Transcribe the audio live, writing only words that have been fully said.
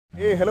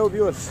Hey, hello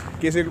viewers.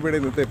 Kcyclopedia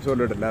ഇന്നത്തെ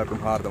എപ്പിസോഡിലോട്ട് എല്ലാവർക്കും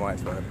ഹാർദമായ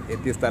സ്വാഗതം.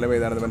 എത്തിയ സ്ഥലം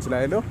ഏതാണെന്ന്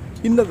മനസ്സിലായല്ലോ.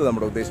 ഇന്നത്തെ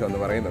നമ്മുടെ ഉദ്ദേശം എന്ന്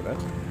പറയുന്നത്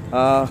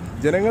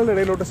ജനങ്ങളുടെ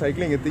ഇടയിലോട്ട്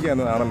സൈക്ലിംഗ് എത്തിക്കുക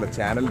എന്നതാണല്ലോ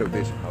ചാനലിൻ്റെ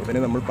ഉദ്ദേശം.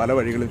 അതിന് നമ്മൾ പല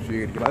വഴികളും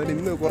സ്വീകരിക്കും. അതിന്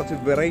ഇന്ന് കുറച്ച്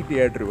വെറൈറ്റി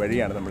ആയിട്ടൊരു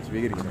വഴിയാണ് നമ്മൾ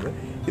സ്വീകരിക്കുന്നത്.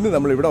 ഇന്ന്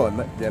നമ്മൾ ഇവിടെ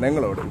വന്ന്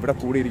ജനങ്ങളോട്, ഇവിടെ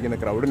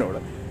കൂടിയിരിക്കുന്ന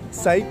ക്രൗഡിനോട്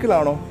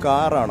സൈക്കിളാണോ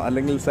കാറാണോ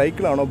അല്ലെങ്കിൽ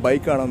സൈക്കിളാണോ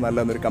ബൈക്കാണോ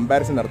നല്ലതെന്നൊരു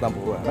കമ്പാരിസൺ നടത്താൻ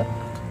പോവുകയാണ്.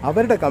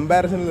 അവരുടെ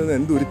കമ്പാരിസണിൽ നിന്ന്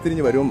എന്ത്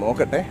ഉരുത്തിരിഞ്ഞ് വരുമെന്ന്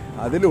നോക്കട്ടെ.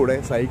 അതിലൂടെ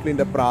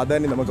സൈക്കിളിൻ്റെ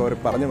പ്രാധാന്യം നമുക്ക് അവർ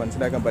പറഞ്ഞ്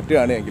മനസ്സിലാക്കാൻ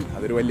പറ്റുകയാണെങ്കിൽ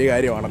അതൊരു വലിയ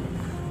കാര്യമാണല്ലോ.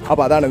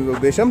 അപ്പോൾ അതാണ് എൻ്റെ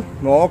ഉദ്ദേശം.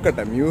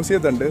 നോക്കട്ടെ.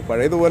 മ്യൂസിയത്തുണ്ട്.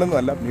 പഴയതുപോലൊന്നും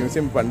അല്ല.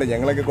 മ്യൂസിയം പണ്ട്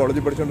ഞങ്ങളൊക്കെ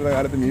കോളേജിൽ പഠിച്ചുകൊണ്ടിരുന്ന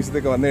കാലത്ത്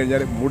മ്യൂസിയത്തൊക്കെ വന്നു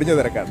കഴിഞ്ഞാൽ മുടിഞ്ഞ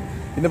തിരക്കാണ്.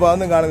 ഇന്നിപ്പോൾ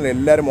അതൊന്നും കാണുന്നില്ല.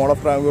 എല്ലാവരും മോൾ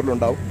ഓഫ്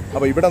ട്രാവൻകൂറിലുണ്ടാവും.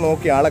 അപ്പോൾ ഇവിടെ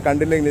നോക്കി ആളെ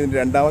കണ്ടില്ലെങ്കിൽ ഇതിൻ്റെ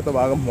രണ്ടാമത്തെ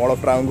ഭാഗം മോൾ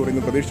ഓഫ് ട്രാവൻകൂർ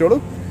ഇന്ന് പ്രതീക്ഷിച്ചോളൂ.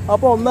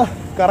 അപ്പോൾ ഒന്ന്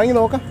കറങ്ങി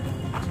നോക്കാം.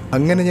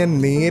 അങ്ങനെ ഞാൻ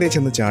നേരെ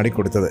ചെന്ന്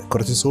ചാടിക്കൊടുത്തത്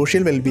കുറച്ച്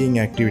സോഷ്യൽ വെൽബീയിങ്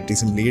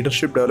ആക്ടിവിറ്റീസും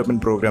ലീഡർഷിപ്പ്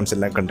ഡെവലപ്മെൻറ്റ് പ്രോഗ്രാംസ്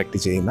എല്ലാം കണ്ടക്ട്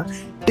ചെയ്യുന്ന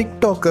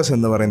ടിക്ടോക്കേഴ്സ്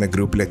എന്ന് പറയുന്ന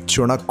ഗ്രൂപ്പിലെ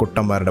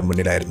ചുണക്കുട്ടന്മാരുടെ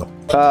മുന്നിലായിരുന്നു.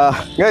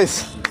 ഗൈസ്,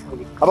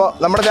 അപ്പോൾ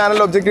നമ്മുടെ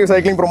ചാനലിൽ ഒബ്ജക്റ്റീവ്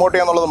സൈക്ലിംഗ് പ്രൊമോട്ട്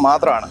ചെയ്യാന്നുള്ളത്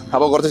മാത്രമാണ്.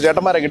 അപ്പോൾ കുറച്ച്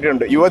ചേട്ടന്മാരെ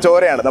കിട്ടിയിട്ടുണ്ട്. യുവ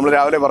ചോരയാണ് നമ്മൾ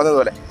രാവിലെ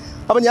പറഞ്ഞതുപോലെ.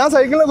 അപ്പോൾ ഞാൻ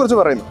സൈക്കിളിനെ കുറിച്ച്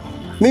പറയുന്നു,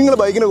 നിങ്ങൾ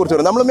ബൈക്കിനെ കുറിച്ച്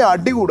പറയും. നമ്മളൊന്നും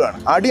അടി കൂടുകയാണ്.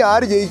 അടി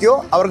ആര് ജയിക്കുമോ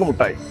അവർക്ക്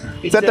മുട്ടായി.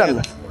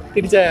 സെറ്റാണല്ലോ.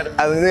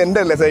 അത് എൻ്റെ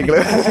അല്ലേ സൈക്കിള്.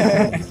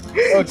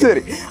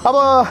 ശരി.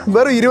 അപ്പോൾ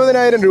വെറും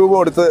 20,000 രൂപ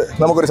കൊടുത്ത്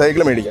നമുക്കൊരു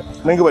സൈക്കിൾ മേടിക്കാം.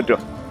 നിങ്ങൾക്ക് പറ്റുമോ?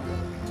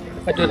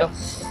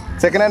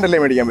 സെക്കൻഡ് ഹാൻഡ് അല്ലേ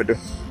മേടിക്കാൻ പറ്റും?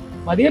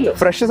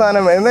 ഫ്രഷ്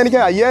സാധനം. എന്നാൽ എനിക്ക്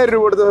 5,000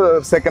 രൂപ കൊടുത്ത്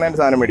സെക്കൻഡ്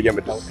ഹാൻഡ് സാധനം മേടിക്കാൻ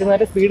പറ്റും.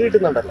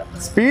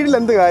 സ്പീഡിൽ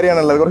എന്ത്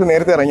കാര്യമാണുള്ളത്? കുറച്ച്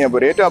നേരത്തെ ഇറങ്ങിയാൽ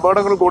പോലും. ഏറ്റവും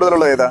അപകടങ്ങൾ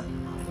കൂടുതലുള്ളത് ഏതാ?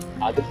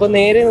 അതിപ്പോ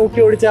നേരെ നോക്കി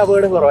ഓടിച്ചാൽ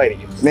അപകടം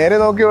കുറവായിരിക്കും. നേരെ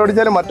നോക്കി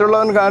ഓടിച്ചാലും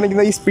മറ്റുള്ളവൻ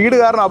കാണിക്കുന്ന ഈ സ്പീഡ്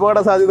കാരണം അപകട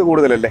സാധ്യത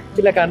കൂടുതലല്ലേ?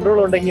 ഇല്ല, കൺട്രോൾ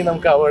ഉണ്ടെങ്കിൽ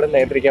നമുക്ക് അപകടം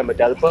നിയന്ത്രിക്കാൻ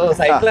പറ്റും. അതിപ്പോ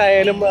സൈക്കിൾ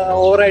ആയാലും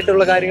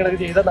ഓവറായിട്ടുള്ള കാര്യങ്ങളൊക്കെ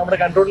ചെയ്താൽ നമ്മുടെ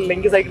കൺട്രോൾ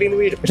ഇല്ലെങ്കിൽ സൈക്കിളിൽ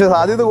നിന്ന് വീഴും. പക്ഷെ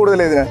സാധ്യത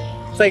കൂടുതലേ ഇതിന്.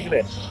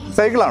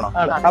 സൈക്കിളാണോ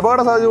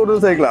അപകട സാധ്യത കൂടുതൽ?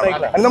 സൈക്കിളാണ്.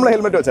 നമ്മൾ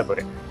ഹെൽമെറ്റ് വെച്ചാൽ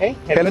പോരെ?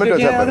 ഹെൽമെറ്റ്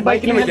വെച്ചാൽ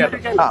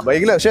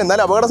ബൈക്കിൽ. പക്ഷെ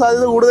എന്നാലും അപകട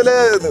സാധ്യത കൂടുതൽ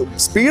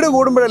സ്പീഡ്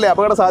കൂടുമ്പോഴല്ലേ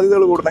അപകട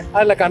സാധ്യതകൾ കൂടുന്നത്?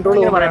 അല്ല, കൺട്രോൾ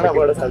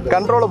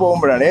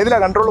പോകുമ്പോഴാണ്. ഏതിലാ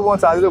കൺട്രോൾ പോകാൻ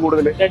സാധ്യത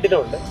കൂടുതൽ?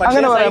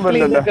 അങ്ങനെ പറയാൻ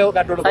പറ്റില്ലല്ലോ.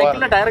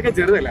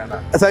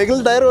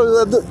 സൈക്കിളിന്റെ ടയർ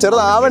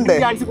ചെറുതാവണ്ടേ?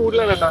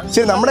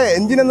 ശരി. നമ്മുടെ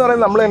എഞ്ചിൻ എന്ന്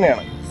പറയുന്നത് നമ്മൾ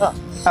തന്നെയാണ്.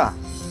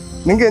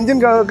 നിങ്ങൾക്ക് എഞ്ചിൻ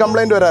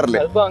കംപ്ലൈന്റ് വരാറില്ലേ?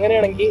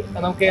 അങ്ങനെയാണെങ്കിൽ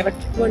നമുക്ക്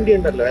ഇലക്ട്രിക് വണ്ടി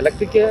ഉണ്ടല്ലോ,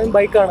 ഇലക്ട്രിക്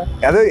ബൈക്കാണ്.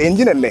 അത്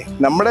എഞ്ചിൻ അല്ലേ?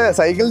 നമ്മുടെ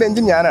സൈക്കിളിന്റെ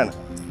എഞ്ചിൻ ഞാനാണ്.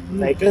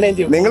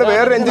 നിങ്ങൾ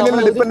വേറെ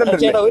എഞ്ചിനിൽ ഡിപ്പെൻഡന്റ്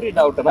അല്ലേ? ഒരു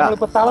ഡൗട്ട്,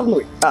 നമ്മളിപ്പോ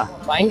തളർന്നുപോയി,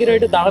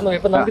 ഭയങ്കരമായിട്ട് തളർന്നുപോയി.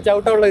 ഇപ്പൊ നമുക്ക്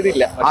ചവിട്ടാനുള്ള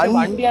ഇതില്ല.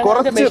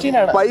 കുറച്ച്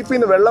പൈപ്പിൽ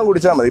നിന്ന് വെള്ളം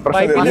കുടിച്ചാൽ മതി.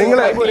 പ്രശ്നം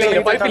നിങ്ങള്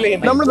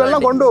നമ്മൾ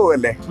വെള്ളം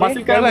കൊണ്ടുപോകല്ലേ?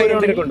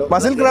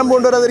 മസിൽ ക്രാമ്പ്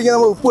കൊണ്ടുവരാതിരിക്കാൻ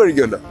നമ്മൾ ഉപ്പ്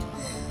കഴിക്കുമല്ലോ.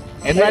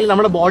 എന്നാലും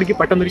നമ്മുടെ ബോഡിക്ക്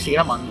പെട്ടെന്ന് ഒരു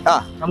ക്ഷീണമാണ്.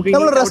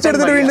 നമ്മൾ റെസ്റ്റ്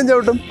എടുത്തിട്ട് വീണ്ടും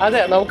ചവിട്ടും. അതെ,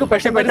 നമുക്ക്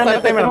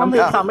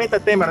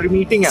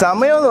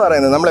സമയം എന്ന്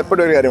പറയുന്നത് നമ്മൾ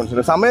എപ്പോഴും ഒരു കാര്യം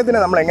മനസ്സിലാക്കും. സമയത്തിന്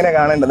നമ്മൾ എങ്ങനെ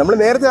കാണേണ്ടത്? നമ്മൾ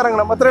നേരത്തെ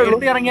ഇറങ്ങണം, അത്രേ ഉള്ളൂ.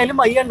 ഇറങ്ങിയാലും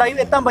വയ്യണ്ടായി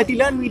എത്താൻ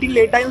പറ്റില്ല, മീറ്റിംഗ്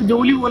ലേറ്റ് ആയി,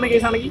 ജോലി പോകുന്ന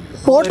കേസാണെങ്കിൽ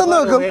ഫോട്ടൊന്ന്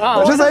വെക്കും.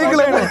 പക്ഷെ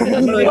സൈക്കിളാണ്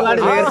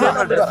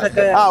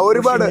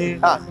ഒരുപാട്.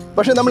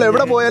 പക്ഷെ നമ്മൾ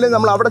എവിടെ പോയാലും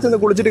നമ്മൾ അവിടെ ചെന്ന്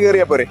കുളിച്ചിട്ട്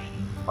കയറിയാ പോരെ?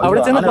 അവിടെ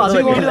ചെന്ന്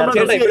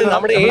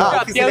നമ്മുടെ ഏറ്റവും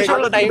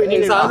അത്യാവശ്യമുള്ള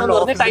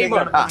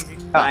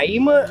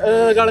ടൈം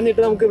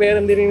കളഞ്ഞിട്ട് നമുക്ക് വേറെ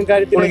എന്തെങ്കിലും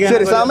കാര്യത്തിൽ.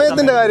 ശരി,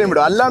 സമയത്തിന്റെ കാര്യം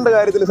വിടും. അല്ലാണ്ട്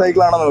കാര്യത്തിൽ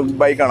സൈക്കിളാണോ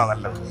ബൈക്കാണോ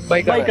നല്ലത്?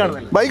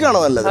 ബൈക്കാണോ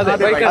നല്ലത്?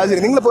 അത്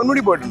ശരി. നിങ്ങൾ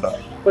പൊന്മുടി പോയിട്ടുണ്ടോ?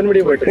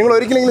 നിങ്ങൾ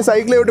ഒരിക്കലെങ്കിലും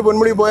സൈക്കിൾ ചവിട്ടി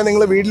പൊന്മുടി പോയാൽ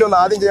നിങ്ങൾ വീട്ടിലൊന്ന്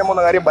ആദ്യം ചെയ്യാൻ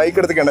പോകുന്ന കാര്യം ബൈക്ക്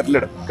എടുത്ത്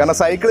കിണറ്റിലിടും. കാരണം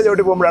സൈക്കിൾ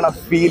ചവിട്ടി പോകുമ്പോഴാണ് ആ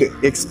ഫീല്,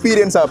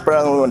 എക്സ്പീരിയൻസ്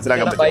അപ്പോഴാണ് നമുക്ക്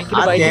മനസ്സിലാക്കാൻ പറ്റും.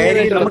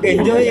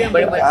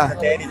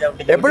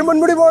 എപ്പോഴും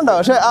പൊന്മുടി പോകണ്ട.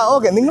 പക്ഷെ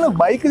ഓക്കെ, നിങ്ങൾ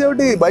ബൈക്ക്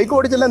ചവിട്ടി ബൈക്ക്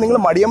ഓടിച്ചല്ല, നിങ്ങൾ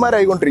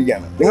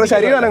മടിയന്മാരായിക്കൊണ്ടിരിക്കുകയാണ്. നിങ്ങളുടെ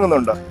ശരീരം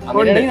അനങ്ങുന്നുണ്ടോ?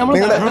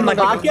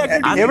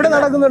 എവിടെ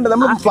നടക്കുന്നുണ്ട്?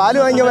 നമ്മൾ പാല്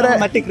വാങ്ങിയവരെ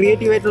മറ്റ്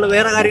ക്രിയേറ്റീവ് ആയിട്ടുള്ള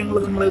വേറെ കാര്യങ്ങൾ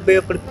നമ്മൾ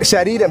ഉപയോഗപ്പെടുത്തും.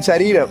 ശരീരം,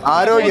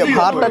 ആരോഗ്യം,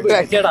 ഹാർട്ട്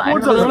അറ്റാക്ക്.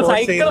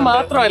 സൈക്കിൾ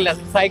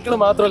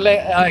മാത്രമല്ല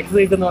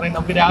എക്സസൈസ് എന്ന് പറയുന്നത്.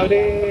 നമുക്ക്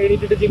രാവിലെ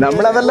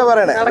നമ്മളതല്ല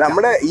പറയണേ.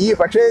 നമ്മുടെ ഈ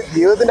പക്ഷേ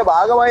ജീവിതത്തിന്റെ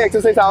ഭാഗമായി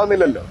എക്സസൈസ്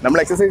ആവുന്നില്ലല്ലോ. നമ്മൾ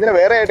എക്സസൈസിനെ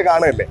വേറെ ആയിട്ട്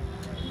കാണുകയല്ലേ?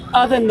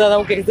 അതെന്താ,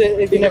 നമുക്ക്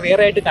ഇതിനെ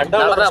വേറെ ആയിട്ട്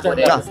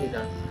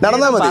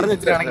നടന്നാ മതി.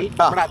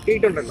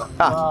 അത്ലീറ്റ് ഉണ്ടല്ലോ,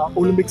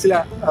 ഒളിമ്പിക്സിലെ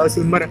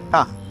സ്വിമ്മർ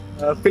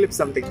ഫിലിപ്പ്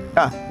സംതിങ്,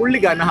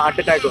 പുള്ളിക്കാരന് ഹാർട്ട്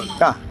അറ്റാക്ക് വന്നു.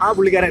 ആ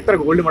പുള്ളിക്കാരൻ എത്ര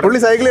ഗോൾഡ് മെഡൽ? പുള്ളി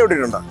സൈക്കിൾ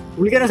ചവിട്ടിയിട്ടുണ്ടോ?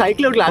 പുള്ളിക്കാരൻ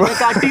സൈക്കിൾ ചവിട്ടില്ല.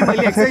 അതിനെക്കാട്ടി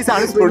വലിയ എക്സസൈസ്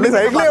ആണ്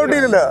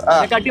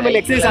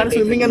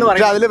സ്വിമ്മിംഗ് എന്ന്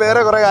പറയുന്നത്. അതിൽ വേറെ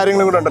കുറെ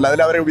കാര്യങ്ങളും കൂടെ ഉണ്ടല്ലോ.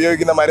 അതിൽ അവരെ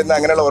ഉപയോഗിക്കുന്ന മരുന്ന്,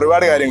 അങ്ങനെയുള്ള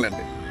ഒരുപാട്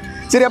കാര്യങ്ങളുണ്ട്.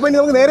 ശരി, അപ്പൊ ഇനി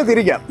നമുക്ക് നേരെ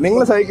തിരിക്കാം.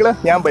 നിങ്ങൾ സൈക്കിള്,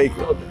 ഞാൻ ബൈക്ക്.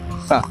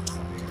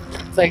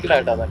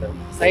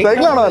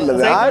 സൈക്കിളാണോ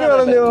നല്ലത്? ആര്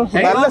പറഞ്ഞു?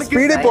 നല്ല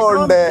സ്പീഡിൽ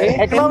പോകണ്ടേ?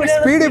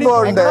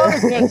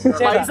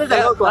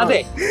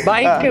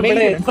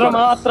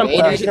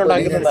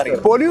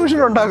 പൊല്യൂഷൻ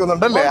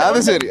ഉണ്ടാക്കുന്നുണ്ടല്ലേ? അത്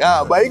ശരി.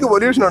 ബൈക്ക്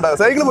പൊല്യൂഷൻ ഉണ്ടാകും,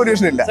 സൈക്കിൾ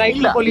പൊല്യൂഷനേ ഇല്ല.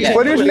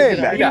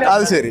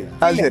 അത് ശരി.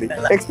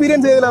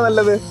 എക്സ്പീരിയൻസ് ഏതിലാണ്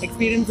നല്ലത്?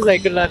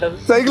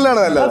 സൈക്കിളാണ്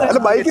നല്ലത്. അല്ല,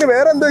 ബൈക്കിന്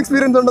വേറെ എന്തോ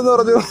എക്സ്പീരിയൻസ് ഉണ്ടെന്ന്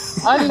പറഞ്ഞു.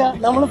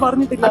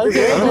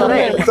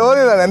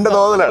 തോന്നിയതാണ്, എന്റെ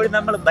തോന്നലാണ്.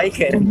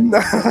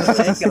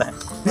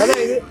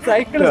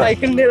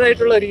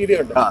 സൈക്കിളിന്റേതായിട്ടുള്ള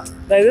രീതിയുണ്ട്.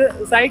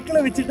 അതായത് സൈക്കിള്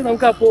വെച്ചിട്ട്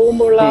നമുക്ക് ആ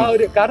പോകുമ്പോൾ ആ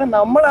ഒരു കാരണം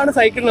നമ്മളാണ്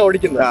സൈക്കിളിനെ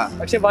ഓടിക്കുന്നത്.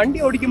 പക്ഷെ വണ്ടി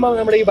ഓടിക്കുമ്പോൾ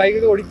നമ്മുടെ ഈ ബൈക്ക്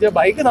ഓടിച്ച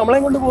ബൈക്ക് നമ്മളെ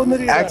കൊണ്ട് പോകുന്ന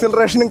ഒരു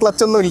ആക്സിലറേഷനും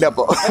ക്ലച്ചൊന്നും ഇല്ല.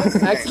 അപ്പൊ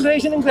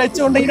ആക്സിലറേഷനും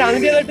ക്ലച്ചും ഉണ്ടെങ്കിൽ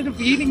അതിന്റേതായിട്ടൊരു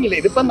ഫീലിംഗ് ഇല്ല.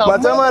 ഇതിപ്പോ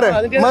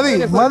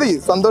മതി,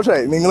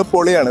 സന്തോഷമായി. നിങ്ങൾ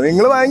പൊളിയാണ്.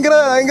 നിങ്ങൾ ഭയങ്കര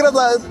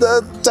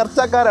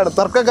ചർച്ചക്കാരാണ്,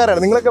 തർക്കക്കാരാണ്.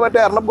 നിങ്ങളൊക്കെ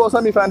മറ്റേ അർണബ്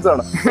ഗോസ്വാമി ഫാൻസ്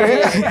ആണ്.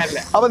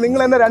 അപ്പൊ നിങ്ങൾ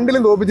എന്നെ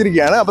രണ്ടിലും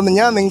തോപ്പിച്ചിരിക്കുകയാണ്. അപ്പൊ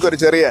ഞാൻ നിങ്ങൾക്ക് ഒരു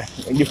ചെറിയ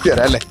ഗിഫ്റ്റ്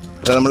തരാം അല്ലേ?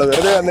 നമ്മൾ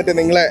വെറുതെ വന്നിട്ട്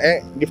നിങ്ങളെ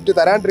ഗിഫ്റ്റ്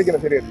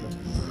തരാണ്ടിരിക്കുന്നത് ശരിയല്ലോ.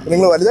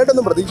 നിങ്ങൾ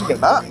വലുതായിട്ടൊന്നും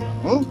പ്രതീക്ഷിക്കണ്ട.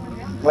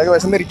 നിങ്ങളൊക്കെ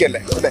വിശന്നിരിക്കല്ലേ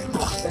അല്ലേ?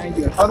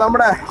 അപ്പൊ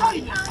നമ്മുടെ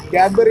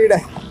കാഡ്ബറിയുടെ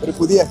ഒരു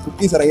പുതിയ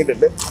കുക്കീസ്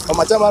ഇറങ്ങിയിട്ടുണ്ട്. അപ്പൊ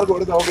മച്ചന്മാർക്ക്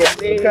കൊടുത്ത് നമുക്ക്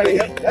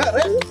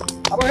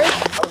അപ്പൊ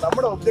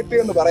നമ്മുടെ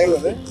ഒബ്ജക്റ്റീവ് എന്ന്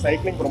പറയുന്നത്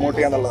സൈക്ലിംഗ് പ്രൊമോട്ട്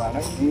ചെയ്യുക എന്നുള്ളതാണ്.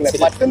 നിങ്ങളെ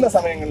പറ്റുന്ന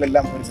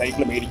സമയങ്ങളിലെല്ലാം ഒരു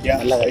സൈക്കിൾ മേടിക്കുക,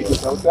 അല്ല സൈക്കിൾ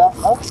ചവിട്ടുക,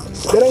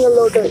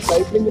 ജനങ്ങളിലോട്ട്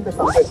സൈക്ലിങ്ങിന്റെ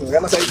സന്ദേശം.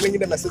 കാരണം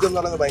സൈക്ലിങ്ങിന്റെ മെസ്സേജ് എന്ന്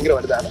പറയുന്നത് ഭയങ്കര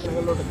വലുതാണ്.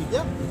 ജനങ്ങളിലോട്ട്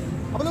എത്തിക്കുക.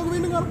 അപ്പൊ നമുക്ക്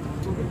വീണ്ടും കാണാം.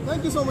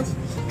 Thank you so much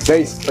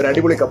guys. ഒരു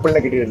അടിപൊളി കപ്പിളിനെ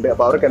കിട്ടിയിട്ടുണ്ട്.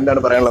 അപ്പൊ അവർക്ക് എന്താണ്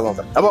പറയാനുള്ളത്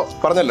നോക്കാം. അപ്പോൾ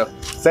പറഞ്ഞല്ലോ,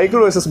 സൈക്കിൾ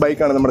വേഴ്സസ്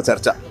ബൈക്കാണ് നമ്മുടെ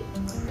ചർച്ച.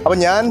 അപ്പൊ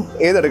ഞാൻ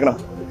ഏതെടുക്കണം?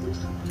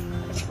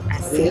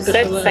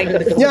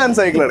 ഞാൻ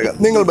സൈക്കിൾ എടുക്കാം,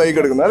 നിങ്ങൾ ബൈക്ക്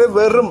എടുക്കുന്നു. അത്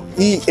വെറും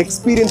ഈ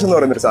എക്സ്പീരിയൻസ് എന്ന്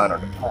പറയുന്നൊരു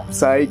സാധനമുണ്ട്.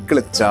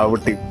 സൈക്കിള്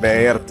ചവിട്ടി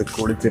വേർത്ത്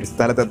കുളിച്ചൊരു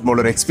സ്ഥലത്തെത്തുമ്പോൾ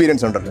ഒരു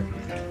എക്സ്പീരിയൻസ് ഉണ്ടല്ലോ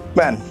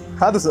മാൻ,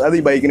 അത്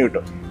ഈ ബൈക്കിന്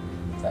കിട്ടും.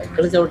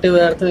 സൈക്കിൾ ചവിട്ടി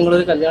വേർത്ത്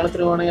നിങ്ങളൊരു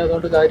കല്യാണത്തിന് പോകണമെങ്കിൽ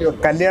അതുകൊണ്ട് കാര്യമുണ്ട്.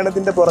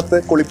 കല്യാണത്തിന്റെ പുറത്ത്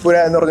കുളിപ്പുര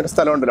എന്ന് പറഞ്ഞൊരു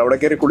സ്ഥലം ഉണ്ടല്ലോ, അവിടെ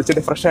കയറി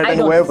കുളിച്ചിട്ട് ഫ്രഷ്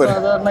ആയിട്ട് പോയാൽ പോലെ.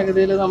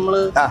 സാധാരണഗതിയിൽ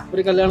നമ്മള്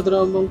ഒരു കല്യാണത്തിന്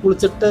പോകുമ്പോൾ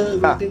കുളിച്ചിട്ട്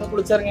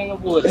കുളിച്ചിറങ്ങി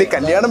പോകില്ല.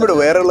 കല്യാണം വിടും,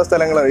 വേറെയുള്ള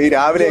സ്ഥലങ്ങൾ ഈ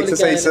രാവിലെ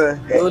എക്സസൈസ്.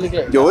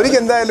 ജോലിക്ക്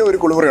എന്തായാലും ഒരു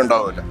കുളിമുറി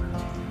ഉണ്ടാവില്ല.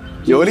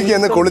 ജോലിക്ക്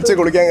എന്ന്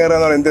കുളിക്കാൻ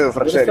കയറുന്ന എന്ത്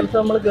ഫ്രഷ്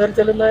ആയിരിക്കും.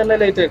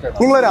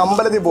 നിങ്ങളൊരു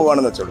അമ്പലത്തിൽ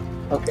പോവാണെന്ന് വെച്ചോളൂ.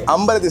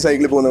 അമ്പലത്തിൽ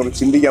സൈക്കിളിൽ പോകുന്നവർക്ക്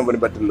ചിന്തിക്കാൻ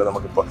പോലും പറ്റില്ല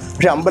നമുക്കിപ്പോ.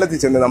 പക്ഷെ അമ്പലത്തിൽ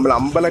ചെന്ന് നമ്മൾ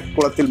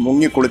അമ്പലക്കുളത്തിൽ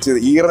മുങ്ങി കുളിച്ച്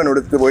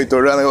ഈറനെടുത്ത് പോയി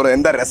തൊഴുകാന്ന് പറയുന്നത്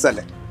എന്താ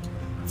രസമല്ലേ,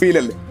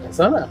 ഫീലല്ലേ?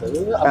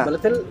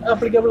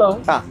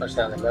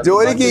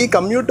 ജോലിക്ക് ഈ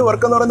കമ്മ്യൂട്ട്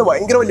വർക്ക് എന്ന് പറയുന്നത്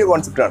ഭയങ്കര വലിയ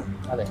കോൺസെപ്റ്റ് ആണ്.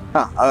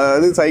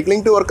 അത്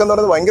സൈക്ലിംഗ് ടു വർക്ക് എന്ന്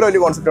പറയുന്നത് ഭയങ്കര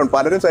വലിയ കോൺസെപ്റ്റ് ആണ്.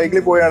 പലരും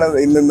സൈക്കിളിൽ പോയാണ്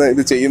ഇന്ന്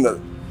ഇത് ചെയ്യുന്നത്.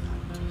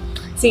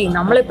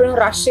 നമ്മളെപ്പോഴും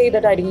റഷ്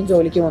ചെയ്തിട്ടായിരിക്കും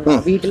ജോലിക്ക്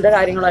പോകുന്നത്. വീട്ടിലെ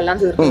കാര്യങ്ങളെല്ലാം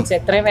തീർത്ത്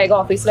എത്രയും വേഗം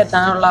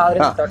ഓഫീസിലെത്താനുള്ള ആ ഒരു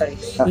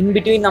മെത്തോഡായിരിക്കും. ഇൻ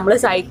ബിറ്റ്വീൻ നമ്മൾ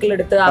സൈക്കിൾ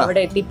എടുത്ത്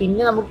അവിടെ എത്തി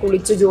പിന്നെ നമുക്ക്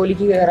കുളിച്ച്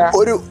ജോലിക്ക് കയറാം.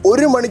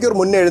 ഒരു മണിക്കൂർ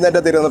മുന്നേ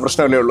എഴുന്നേറ്റാ തരുന്ന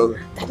പ്രശ്നമല്ലേ ഉള്ളൂ.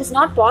 That is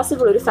not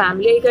possible. ഒരു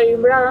ഫാമിലി ആയി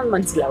കഴിയുമ്പോഴാണ്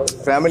മനസ്സിലാവും.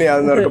 Family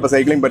ആകുന്നവർക്ക്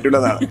cycling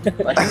പറ്റില്ലെന്നാണ്.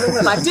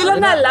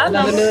 പറ്റില്ലെന്നല്ല,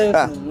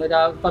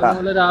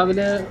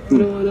 രാവിലെ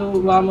ഒരു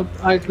വാമപ്പ്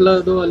ആയിട്ടുള്ള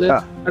ഇതുപോലെ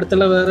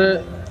അടുത്തുള്ള വേറെ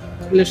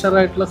ലിഷർ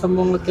ആയിട്ടുള്ള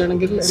സംഭവങ്ങളൊക്കെ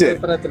ആണെങ്കിൽ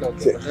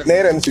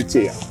നേരെ ഒന്ന് സ്വിച്ച്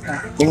ചെയ്യാം.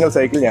 നിങ്ങൾ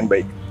സൈക്കിൾ, ഞാൻ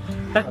ബൈക്ക്.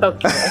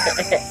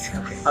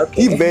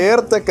 ഈ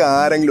വേർത്തൊക്കെ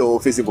ആരെങ്കിലും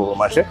ഓഫീസിൽ പോകും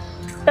പക്ഷെ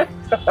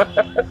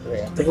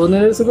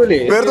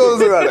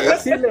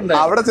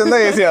അവിടെ ചെന്ന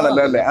എ സി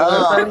ആണല്ലോ അല്ലേ?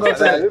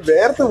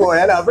 വേർത്ത്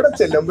പോയാൽ അവിടെ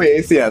ചെല്ലുമ്പോ എ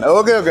സി ആണ്.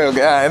 ഓക്കെ.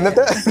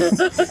 എന്നിട്ട്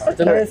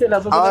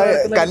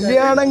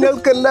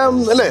കല്യാണങ്ങൾക്കെല്ലാം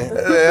അല്ലേ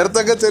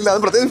വേർത്തൊക്കെ ചെല്ലും. അത്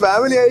പ്രത്യേകിച്ച്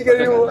ഫാമിലി ആയി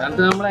കഴിയുമ്പോൾ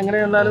നമ്മൾ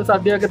എങ്ങനെയുണ്ടാലും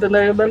സദ്യയൊക്കെ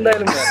തിന്നുമ്പോൾ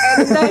എന്തായാലും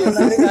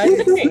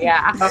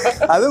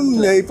അതും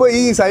ഇപ്പൊ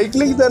ഈ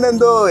സൈക്ലിംഗ് തന്നെ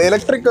എന്തോ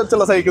ഇലക്ട്രിക്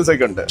വെച്ചുള്ള സൈക്കിൾസ്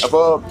ഒക്കെ ഉണ്ട്.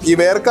 അപ്പൊ ഈ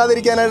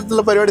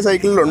വേർക്കാതിരിക്കാനായിട്ടുള്ള പരിപാടി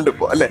സൈക്കിളിലുണ്ട്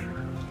ഇപ്പൊ അല്ലേ?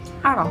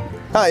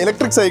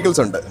 ഇലക്ട്രിക്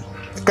സൈക്കിൾസ് ഉണ്ട്.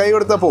 കൈ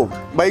കൊടുത്താൽ പോവും,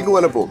 ബൈക്ക്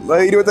പോലെ പോവും.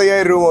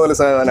 25,000 രൂപ മുതൽ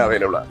സാധനം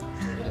അവൈലബിൾ ആണ്.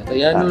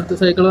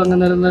 സൈക്കിൾ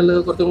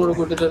കുറച്ചും കൂടെ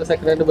കൂട്ടിട്ട്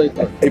സെക്കൻഡ് ഹാൻഡ്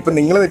ബൈക്ക്. ഇപ്പൊ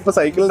നിങ്ങൾ ഇപ്പൊ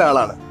സൈക്കിളിന്റെ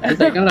ആളാണ്.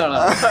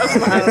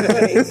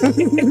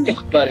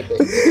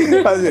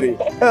 അത് ശരി.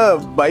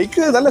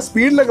 ബൈക്ക് നല്ല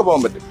സ്പീഡിലൊക്കെ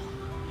പോകാൻ പറ്റും.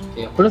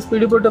 എപ്പോഴും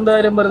സ്പീഡിൽ പോയിട്ട്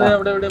എന്തായാലും വെറുതെ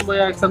അവിടെ എവിടെയും പോയി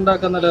ആക്സിഡന്റ്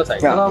ആക്കുന്നല്ലോ.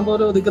 സൈക്കിൾ ആകുമ്പോൾ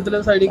ഒരു ഒതുക്കത്തില്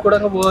സൈഡിൽ കൂടെ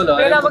അങ്ങ് പോകാലോ.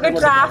 നമുക്ക്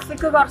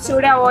ട്രാഫിക്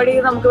കുറച്ചുകൂടെ അവോയ്ഡ്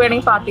ചെയ്ത് നമുക്ക്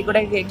വേണമെങ്കിൽ പാർട്ടി കൂടെ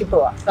കയറ്റി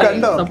പോവാം.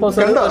 സപ്പോസ്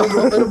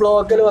ഒരു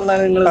ബ്ലോക്കിൽ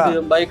വന്നാൽ നിങ്ങൾ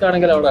ബൈക്ക്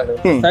ആണെങ്കിൽ അവിടെ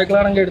സൈക്കിൾ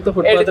ആണെങ്കിൽ എടുത്ത്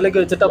ഫുട്പാത്തിലേക്ക്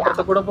വെച്ചിട്ട്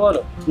അപ്പുറത്തെ കൂടെ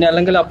പോകാലോ. ഇനി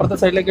അല്ലെങ്കിൽ അപ്പുറത്തെ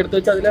സൈഡിലേക്ക് എടുത്ത്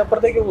വെച്ച് അതിലെ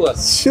അപ്പുറത്തേക്ക് പോകാം.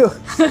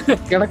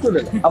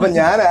 കിടക്കൂലല്ലോ. അപ്പൊ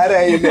ഞാൻ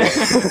ആരായില്ലേ?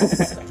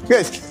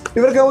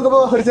 ഇവർക്ക് നമുക്കിപ്പോ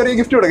ഒരു ചെറിയ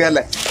ഗിഫ്റ്റ് കൊടുക്കാം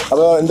അല്ലേ?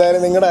 അപ്പൊ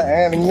എന്തായാലും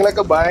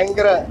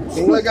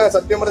നിങ്ങളൊക്കെ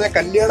സത്യം പറഞ്ഞ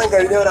കല്യാണം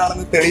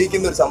കഴിഞ്ഞവരാണെന്ന്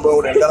തെളിയിക്കുന്ന ഒരു സംഭവം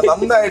കൂടെയാണ്. കാരണം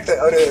നന്നായിട്ട്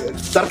അവര്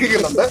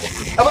തർക്കിക്കുന്നുണ്ട്.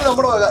 അപ്പൊ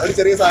നമ്മുടെ ഒരു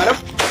ചെറിയ സാധനം.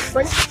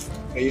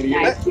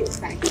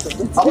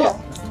 അപ്പൊ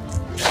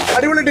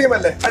അടിപൊളി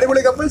ടീമല്ലേ,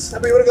 അടിപൊളി കപ്പിൾസ്.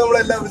 അപ്പൊ ഇവർക്ക്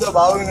നമ്മളെല്ലാം വിധ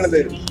ഭാവങ്ങളും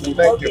തരും.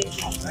 Thank you.